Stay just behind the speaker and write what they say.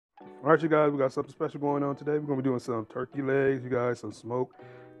All right, you guys, we got something special going on today. We're gonna be doing some turkey legs, you guys, some smoked,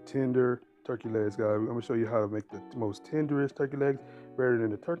 tender turkey legs, guys. I'm gonna show you how to make the most tenderest turkey legs better than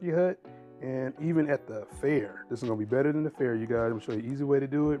the turkey hut and even at the fair. This is gonna be better than the fair, you guys. I'm gonna show you an easy way to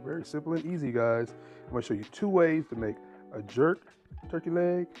do it, very simple and easy, guys. I'm gonna show you two ways to make a jerk turkey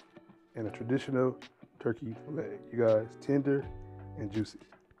leg and a traditional turkey leg, you guys, tender and juicy.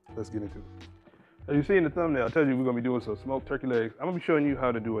 Let's get into it. As you see in the thumbnail, I told you we're gonna be doing some smoked turkey legs. I'm gonna be showing you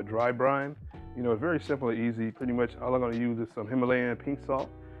how to do a dry brine. You know, it's very simple and easy. Pretty much all I'm gonna use is some Himalayan pink salt,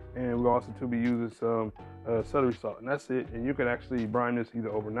 and we're also to be using some celery salt, and that's it. And you can actually brine this either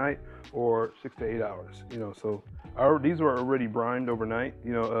overnight or 6 to 8 hours. You know, so these were already brined overnight.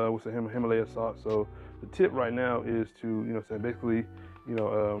 You know, with some Himalayan salt. So the tip right now is to, basically, you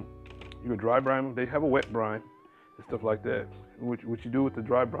can dry brine them. They have a wet brine and stuff like that. What you do with the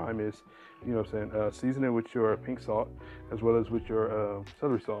dry brine is, season it with your pink salt as well as with your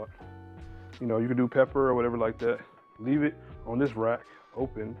celery salt. You know, you can do pepper or whatever like that. Leave it on this rack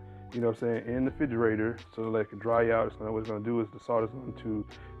open, in the refrigerator so that it can dry out. What it's going to do is the salt is going to,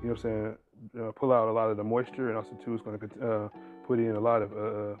 pull out a lot of the moisture, and also too, it's going to put in a lot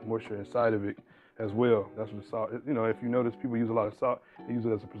of moisture inside of it as well. That's what the salt, if you notice people use a lot of salt, they use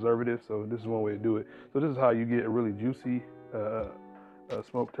it as a preservative. So this is one way to do it. So this is how you get a really juicy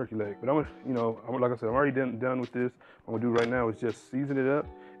smoked turkey leg. But like I said, I'm already done with this. What I'm gonna do right now is just season it up,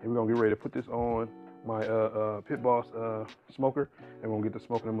 and we're gonna get ready to put this on my Pit Boss smoker, and we're gonna get to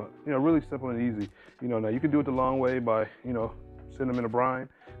smoking them up. Really simple and easy. Now you can do it the long way by, sitting them in a brine,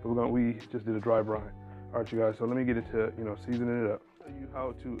 but we just did a dry brine. All right, you guys, so let me get into, seasoning it up. Show you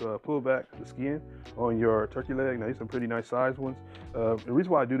how to pull back the skin on your turkey leg. Now these are some pretty nice sized ones. The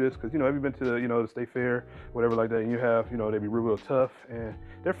reason why I do this, because have you been to the state fair, whatever like that, and you have, they be real tough and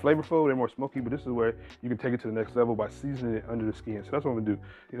they're flavorful, they're more smoky, but this is where you can take it to the next level by seasoning it under the skin. So that's what I'm gonna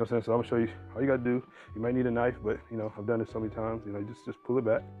do. So I'm gonna show you all you gotta do. You might need a knife, but I've done this so many times. Just pull it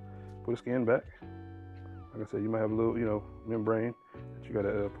back, pull the skin back. Like I said, you might have a little, membrane that you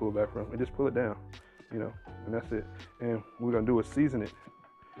gotta pull back from, and just pull it down, and that's it. And what we're gonna do is season it.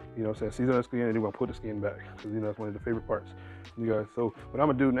 Season the skin, and then we're gonna put the skin back, because that's one of the favorite parts, you guys. So what I'm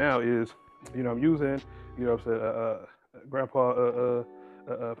gonna do now is, I'm using, Grandpa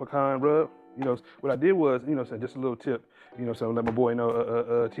pecan rub. What I did was, just a little tip, let my boy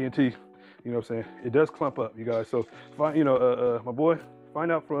know, TNT. It does clump up, you guys. So find, my boy, find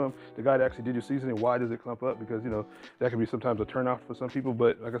out from the guy that actually did your seasoning why does it clump up, because that can be sometimes a turn off for some people.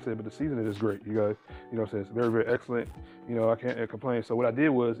 But like I said, the seasoning is great, you guys. It's very, very excellent. I can't complain. So what I did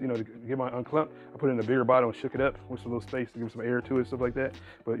was, to get my unclump, I put it in a bigger bottle and shook it up with some little space to give some air to it, stuff like that.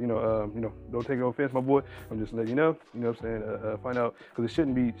 But don't take no offense, my boy. I'm just letting you know. Find out, because it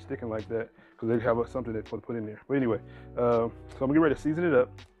shouldn't be sticking like that, because they have something to put in there. But anyway, so I'm gonna get ready to season it up,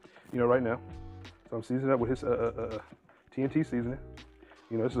 right now. So I'm seasoning it up with his TNT seasoning.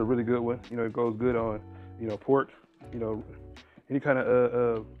 This is a really good one. It goes good on, pork, any kind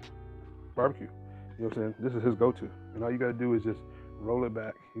of barbecue. This is his go-to. And all you gotta do is just roll it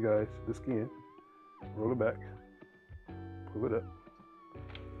back, you guys, the skin. Roll it back, pull it up.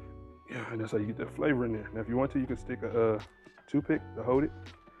 Yeah, and that's how you get that flavor in there. Now, if you want to, you can stick a toothpick to hold it.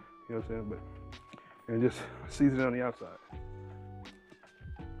 But, and just season it on the outside.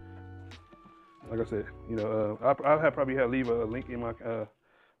 Like I said, I'll probably leave a link in my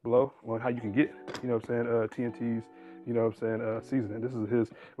below on how you can get, TNT's, seasoning. This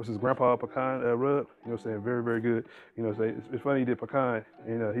is his Grandpa pecan rub. Very, very good. It's funny he did pecan,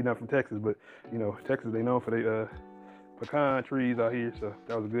 and he's not from Texas, but Texas, they known for their pecan trees out here. So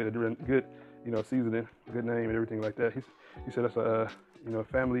that was a good, seasoning, good name and everything like that. He said that's a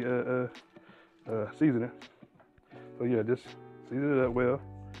family seasoning. So yeah, just season it up well.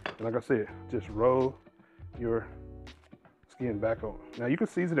 And like I said, just roll your skin back on. Now you can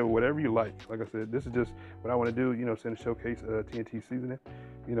season it with whatever you like. Like I said, this is just what I want to do. To showcase TNT seasoning.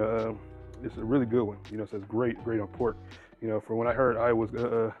 It's a really good one. So it's great on pork. From what I heard, I was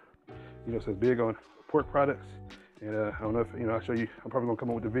says big on pork products. And I don't know if I'll show you. I'm probably gonna come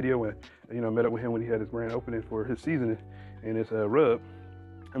up with the video and met up with him when he had his grand opening for his seasoning and his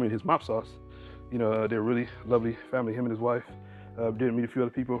his mop sauce. They're a really lovely family. Him and his wife. Did meet a few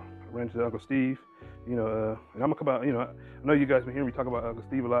other people. Ran into Uncle Steve. And I'm gonna come out. I know you guys been hearing me talk about Uncle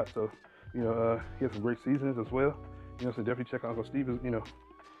Steve a lot. So he has some great seasonings as well. So definitely check out Uncle Steve.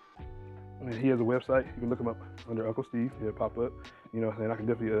 And he has a website. You can look him up under Uncle Steve. It'll pop up. And I can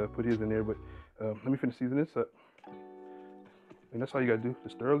definitely put his in there. But let me finish seasoning this up. And that's all you gotta do.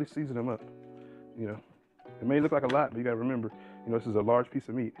 Just thoroughly season them up. It may look like a lot, but you gotta remember, this is a large piece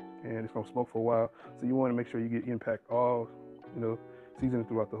of meat and it's gonna smoke for a while. So you wanna make sure you impact all, season it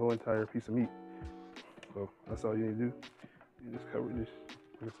throughout the whole entire piece of meat. So that's all you need to do. You just cover this,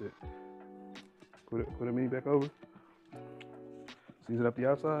 like I said. Put the meat back over. Season up the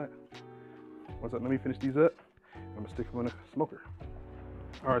outside. Let me finish these up. I'm gonna stick them on the smoker.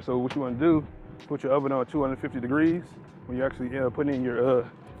 All right, so what you wanna do, put your oven on 250 degrees. When you actually put in your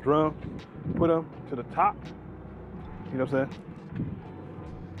drum, put them to the top. You know what I'm saying?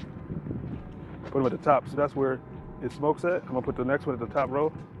 Put them at the top, so that's where it smokes at. I'm gonna put the next one at the top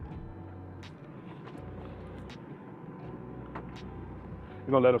row.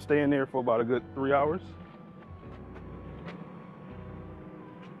 You're gonna let them stay in there for about a good 3 hours.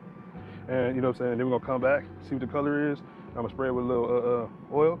 And you know what I'm saying, then we're gonna come back, see what the color is. I'm gonna spray it with a little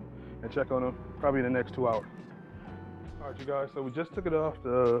oil and check on them probably in the next 2 hours. All right, you guys, so we just took it off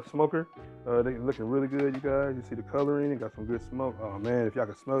the smoker. They're looking really good, you guys. You see the coloring, it got some good smoke. Oh man, if y'all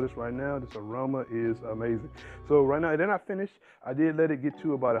can smell this right now, this aroma is amazing. So right now, they're not finished. I did let it get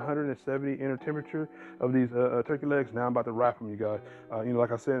to about 170 inner temperature of these turkey legs. Now I'm about to wrap them, you guys. You know,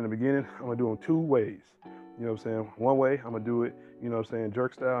 like I said in the beginning, I'm gonna do them 2 ways. You know what I'm saying? One way, I'm gonna do it, you know what I'm saying,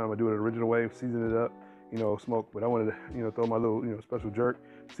 jerk style. I'm gonna do it the original way, season it up, you know, smoke. But I wanted to, you know, throw my little, you know, special jerk,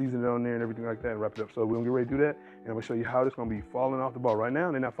 season it on there and everything like that and wrap it up. So we're gonna get ready to do that. And I'm gonna show you how this gonna be falling off the bone. Right now,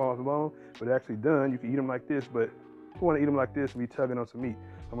 they're not falling off the bone, but they're actually done. You can eat them like this, but if you wanna eat them like this and be tugging on some meat,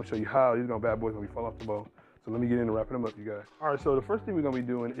 I'm gonna show you how these bad boys gonna be falling off the bone. So let me get into wrapping them up, you guys. All right, so the first thing we're gonna be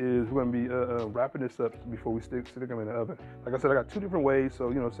doing is we're gonna be wrapping this up before we stick them in the oven. Like I said, I got 2 different ways, so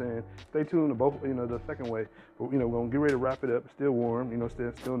you know what I'm saying, stay tuned to both, you know, the second way. But you know, we're gonna get ready to wrap it up. It's still warm, you know,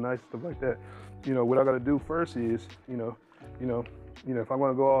 still nice, stuff like that. You know, what I gotta do first is, you know, if I'm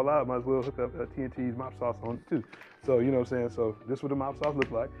gonna go all out, I might as well hook up TNT's mop sauce on it too. So, you know what I'm saying? So this is what the mop sauce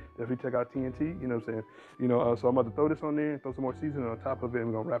looks like. Definitely check out TNT, you know what I'm saying? You know, so I'm about to throw this on there and throw some more seasoning on top of it, and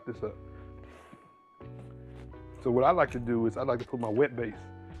we're gonna wrap this up. So what I like to do is I like to put my wet base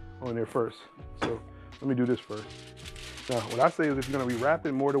on there first. So let me do this first. Now, what I say is if you're gonna be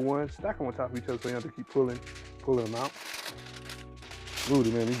wrapping more than one, stack them on top of each other so you don't have to keep pulling them out. Ooh,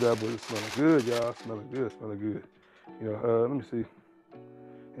 man, these bad boys are smelling good, y'all. Smelling good. You know, let me see.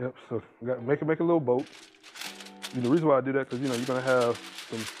 Yep, so make a little boat. You know, the reason why I do that, because, you know, you're gonna have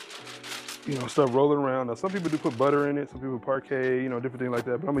some, you know, stuff rolling around. Now, some people do put butter in it, some people parquet, you know, different things like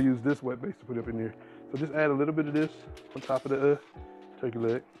that, but I'm gonna use this wet base to put up in there. So just add a little bit of this on top of the turkey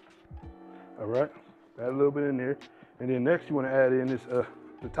leg. All right, add a little bit in there. And then next you wanna add in this,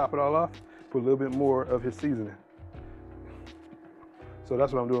 to top it all off, put a little bit more of his seasoning. So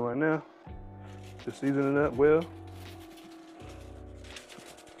that's what I'm doing right now. Just seasoning it up well.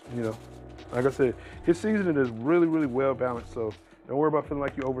 You know, like I said, his seasoning is really, really well balanced. So don't worry about feeling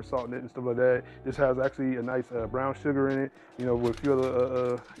like you're over salting it and stuff like that. This has actually a nice brown sugar in it, you know, with a few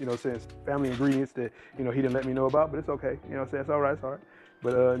other, you know, saying family ingredients that, you know, he didn't let me know about, but it's okay. You know what I'm saying? It's all right, it's all right.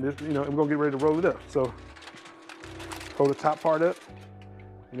 But this, you know, we're gonna get ready to roll it up. So hold the top part up,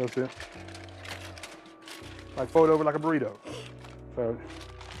 you know what I'm saying? Like fold it over like a burrito. So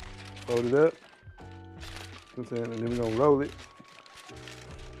fold it up, you know what I'm saying? And then we're gonna roll it.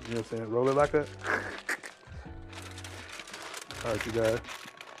 You know what I'm saying? Roll it like a. All right, you guys.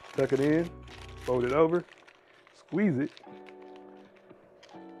 Tuck it in, fold it over, squeeze it.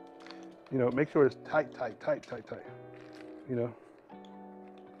 You know, make sure it's tight. You know,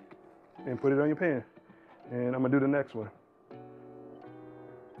 and put it on your pan. And I'm gonna do the next one.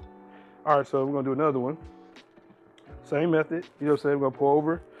 All right, so we're gonna do another one. Same method, you know what I'm saying? We're gonna pour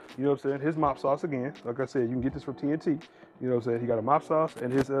over, you know what I'm saying, his mop sauce again. Like I said, you can get this from TNT. You know what I'm saying? He got a mop sauce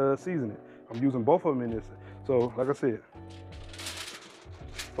and his seasoning. I'm using both of them in this. So, like I said,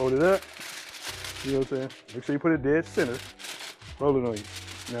 fold it up. You know what I'm saying? Make sure you put it dead center. Roll it on you.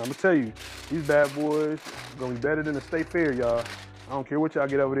 Now, I'm gonna tell you, these bad boys are gonna be better than the state fair, y'all. I don't care what y'all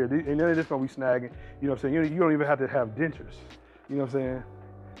get over there. And none of this gonna be snagging. You know what I'm saying? You don't even have to have dentures. You know what I'm saying?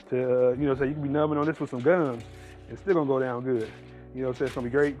 To, you know what I'm saying? You can be numbing on this with some gums. It's still gonna go down good. You know what I'm saying? It's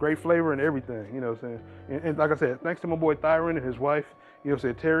gonna be great flavor and everything, you know what I'm saying? And like I said, thanks to my boy Thyron and his wife, you know what I'm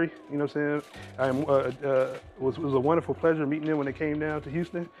saying, Terry, you know what I'm saying? It was a wonderful pleasure meeting them when they came down to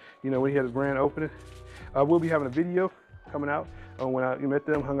Houston, you know, when he had his grand opening. We'll be having a video coming out when I met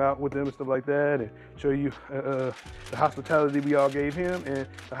them, hung out with them and stuff like that, and show you the hospitality we all gave him and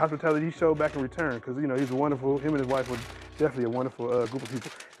the hospitality he showed back in return, because, you know, he's a wonderful, him and his wife were definitely a wonderful group of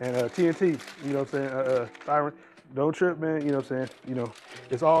people. And TNT, you know what I'm saying, Thyron, don't trip, man. You know what I'm saying? You know,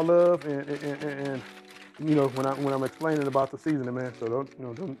 it's all love, and you know, when I'm explaining about the seasoning, man. So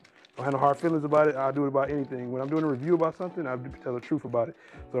don't have no hard feelings about it. I'll do it about anything. When I'm doing a review about something, I'll tell the truth about it.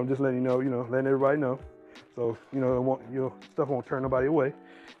 So I'm just letting you know, letting everybody know. So you know, stuff won't turn nobody away.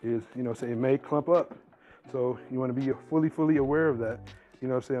 You know, say it may clump up. So you want to be fully aware of that. You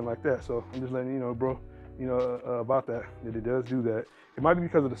know what I'm saying, like that. So I'm just letting you know, bro, you know, about that it does do that. It might be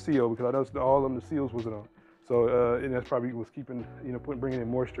because of the seal, because I noticed all of them, the seals wasn't on. So and that's probably was keeping, you know, bringing in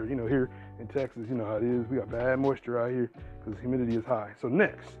moisture. You know, here in Texas, you know how it is. We got bad moisture out here because humidity is high. So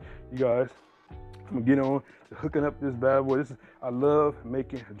next, you guys, I'm gonna get on to hooking up this bad boy. I love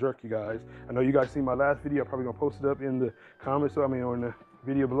making jerk, you guys. I know you guys seen my last video. I'm probably gonna post it up in the comments. So I mean, on the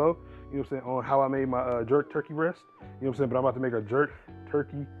video below. You know what I'm saying, on how I made my jerk turkey breast. You know what I'm saying. But I'm about to make a jerk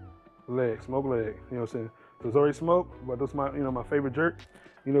turkey leg, smoked leg. You know what I'm saying. So it's already smoked, but this is my, you know, my favorite jerk.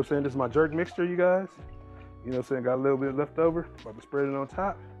 You know what I'm saying. This is my jerk mixture, you guys. You know what I'm saying. Got a little bit left over. About to spread it on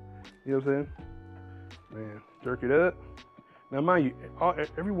top. You know what I'm saying. Man, jerk it up. Now, mind you,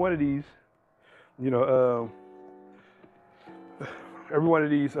 every one of these, you know, every one of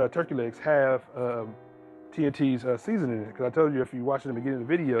these turkey legs have TNT's seasoning in it. Because I told you, if you watch in the beginning of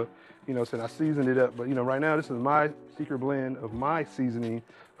the video, you know, saying I seasoned it up. But, you know, right now, this is my secret blend of my seasoning,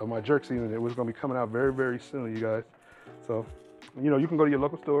 of my jerk seasoning. It was going to be coming out very, very soon, you guys. So, you know, you can go to your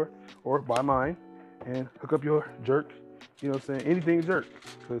local store or buy mine and hook up your jerk, you know what I'm saying, anything jerk.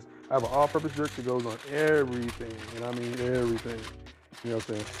 Because I have an all-purpose jerk that goes on everything, and I mean everything. You know what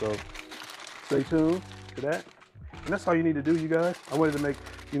I'm saying? So stay tuned to that. And that's all you need to do, you guys. I wanted to make,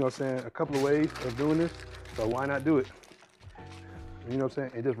 you know what I'm saying, a couple of ways of doing this, so why not do it? You know what I'm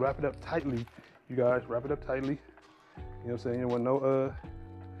saying? And just wrap it up tightly, you guys. Wrap it up tightly. You know what I'm saying? You don't want no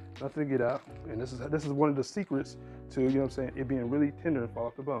nothing to get out. And this is one of the secrets to, you know what I'm saying, it being really tender and fall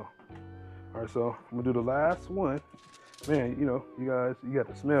off the bone. All right, so I'm gonna do the last one. Man, you know, you guys, you got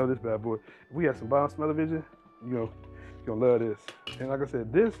to smell this bad boy. If we have some bomb smell-o-vision, you know, you're gonna love this. And like I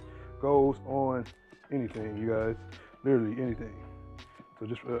said, this goes on anything, you guys, literally anything. So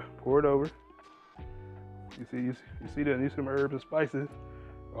just pour it over. You see that? These some herbs and spices,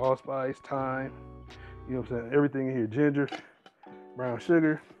 allspice, thyme. You know what I'm saying? Everything in here, ginger, brown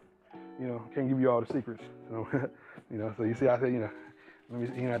sugar. You know, can't give you all the secrets. So, you know, so you see, I said, you know,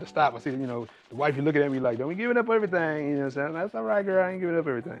 you have to stop. I see, you know, the wife, you looking at me like, don't be giving up everything. You know what I'm saying? That's all right, girl. I ain't giving up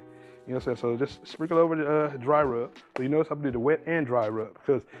everything. You know what I'm saying? So just sprinkle over the dry rub. So you notice how I did the wet and dry rub,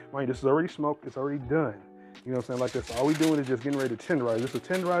 because, mind you, this is already smoked. It's already done. You know what I'm saying? Like this. All we doing is just getting ready to tenderize. Just to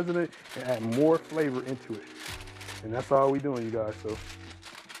tenderize it and add more flavor into it. And that's all we doing, you guys. So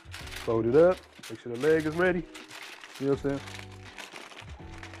fold it up. Make sure the leg is ready. You know what I'm saying?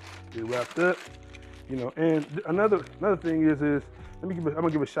 Get wrapped up. You know, and another thing is I'm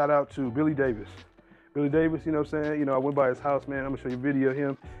gonna give a shout out to Billy Davis. Billy Davis, you know what I'm saying? You know, I went by his house, man. I'm gonna show you a video of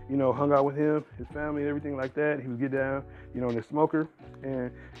him, you know, hung out with him, his family and everything like that. He would get down, you know, in the smoker.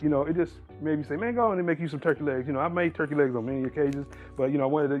 And, you know, it just made me say, man, go on and make you some turkey legs. You know, I've made turkey legs on many occasions, but, you know, I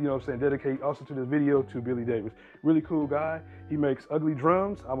wanted to, you know what I'm saying, dedicate also to this video to Billy Davis. Really cool guy. He makes ugly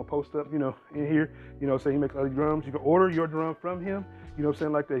drums. I'm gonna post up, you know, in here, you know, say he makes ugly drums. You can order your drum from him, you know what I'm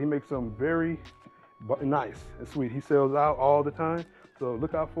saying, like that. He makes some very nice and sweet. He sells out all the time. So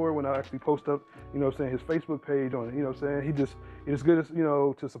look out for it when I actually post up, you know what I'm saying, his Facebook page on it. You know what I'm saying? It's good, you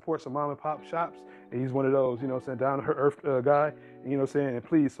know, to support some mom and pop shops. And he's one of those, you know what I'm saying, down to earth guy. And, you know what I'm saying? And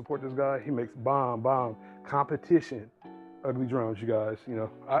please support this guy. He makes bomb competition ugly drums, you guys. You know,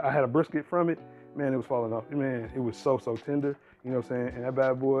 I had a brisket from it. Man, it was falling off. Man, it was so tender. You know what I'm saying? And that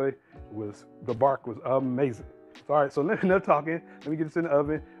bad boy the bark was amazing. So, all right, so enough talking. Let me get this in the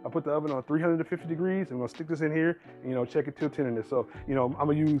oven. I put the oven on 350 degrees. I'm gonna stick this in here and, you know, check it till tenderness. So, you know, I'm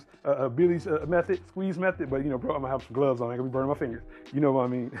gonna use Billy's method, squeeze method, but, you know, bro, I'm gonna have some gloves on. I'm gonna be burning my fingers. You know what I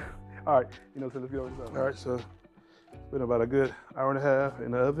mean? All right, you know, so let's get over this oven. All right, so it's been about a good hour and a half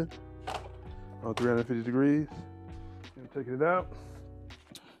in the oven on 350 degrees. I'm taking it out.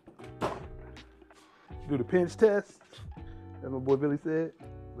 Do the pinch test. That's what my boy Billy said.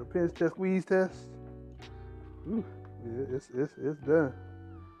 The pinch test, squeeze test. Ooh, yeah, it's done.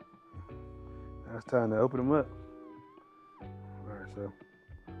 Now it's time to open them up. All right, so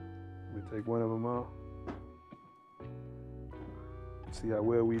let me take one of them off. See how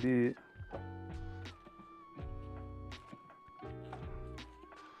well we did.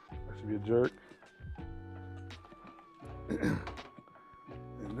 That should be a jerk.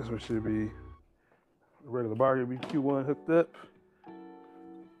 And this one should be a regular barbecue one hooked up.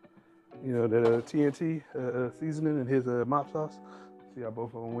 You know, that TNT seasoning and his mop sauce. See how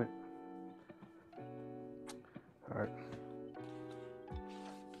both of them went. All right.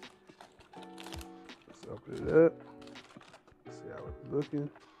 Let's open it up. See how it's looking.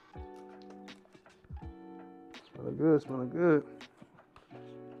 Smelling good, smelling good.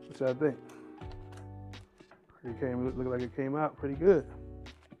 What y'all think? It looked like it came out pretty good.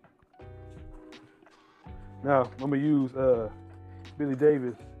 Now, I'm gonna use Billy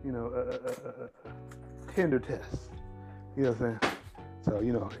Davis, you know, tender test. You know what I'm saying? So,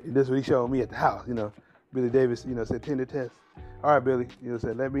 this is what he showed me at the house, Billy Davis, said tender test. All right, Billy,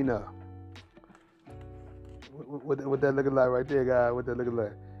 said let me know. What that looking like right there, guys? What that looking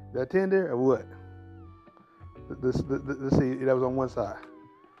like? That tender or what? Let's see. That was on one side.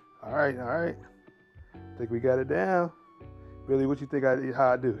 All right. Think we got it down. Billy, what you think how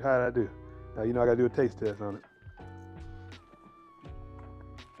I do? How did I do? Now, I got to do a taste test on it.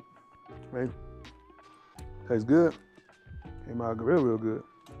 Right? Tastes good. Came out real good.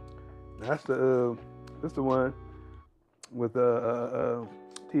 That's the one with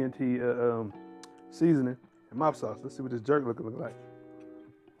TNT seasoning and mop sauce. Let's see what this jerk look like.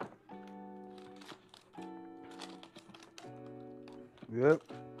 Yep,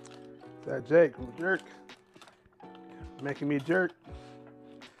 that Jake from jerk, making me jerk.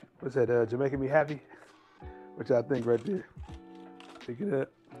 What's that? Making me happy. Which I think right there. Pick it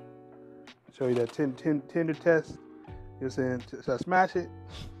up. Show you that tender test. You know what I'm saying? So I smash it.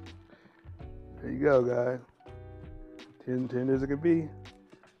 There you go, guys. Tender as it can be.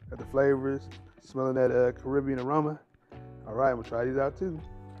 Got the flavors. Smelling that Caribbean aroma. All right, I'm gonna try these out too.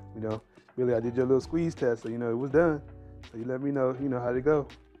 Billy, I did your little squeeze test, so it was done. So you let me know, how'd it go.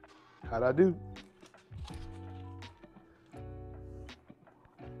 How'd I do?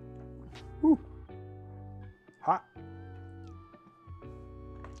 Woo. Hot.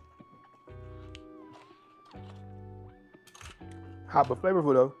 Hot but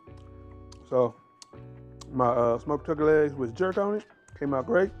flavorful though. So my smoked turkey legs with jerk on it came out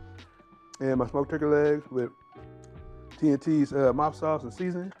great, and my smoked turkey legs with TNT's mop sauce and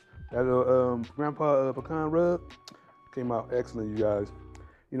seasoning, that little grandpa pecan rub, came out excellent, you guys.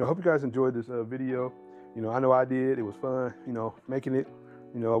 Hope you guys enjoyed this video. I know I did. It was fun, making it.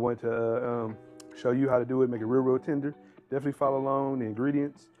 I wanted to show you how to do it, make it real tender. Definitely follow along the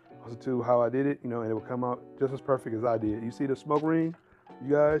ingredients, also to how I did it, and it will come out just as perfect as I did. You see the smoke ring?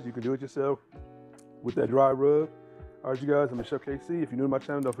 You guys, you can do it yourself with that dry rub. All right, you guys, I'm Chef KC. If you're new to my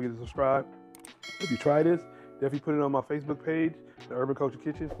channel, don't forget to subscribe. If you try this, definitely put it on my Facebook page, The Urban Culture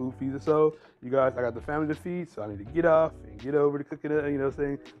Kitchen, Food Feeds the Soul. You guys, I got the family to feed, so I need to get off and get over to cooking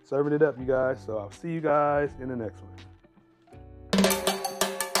it, serving it up, you guys. So I'll see you guys in the next one.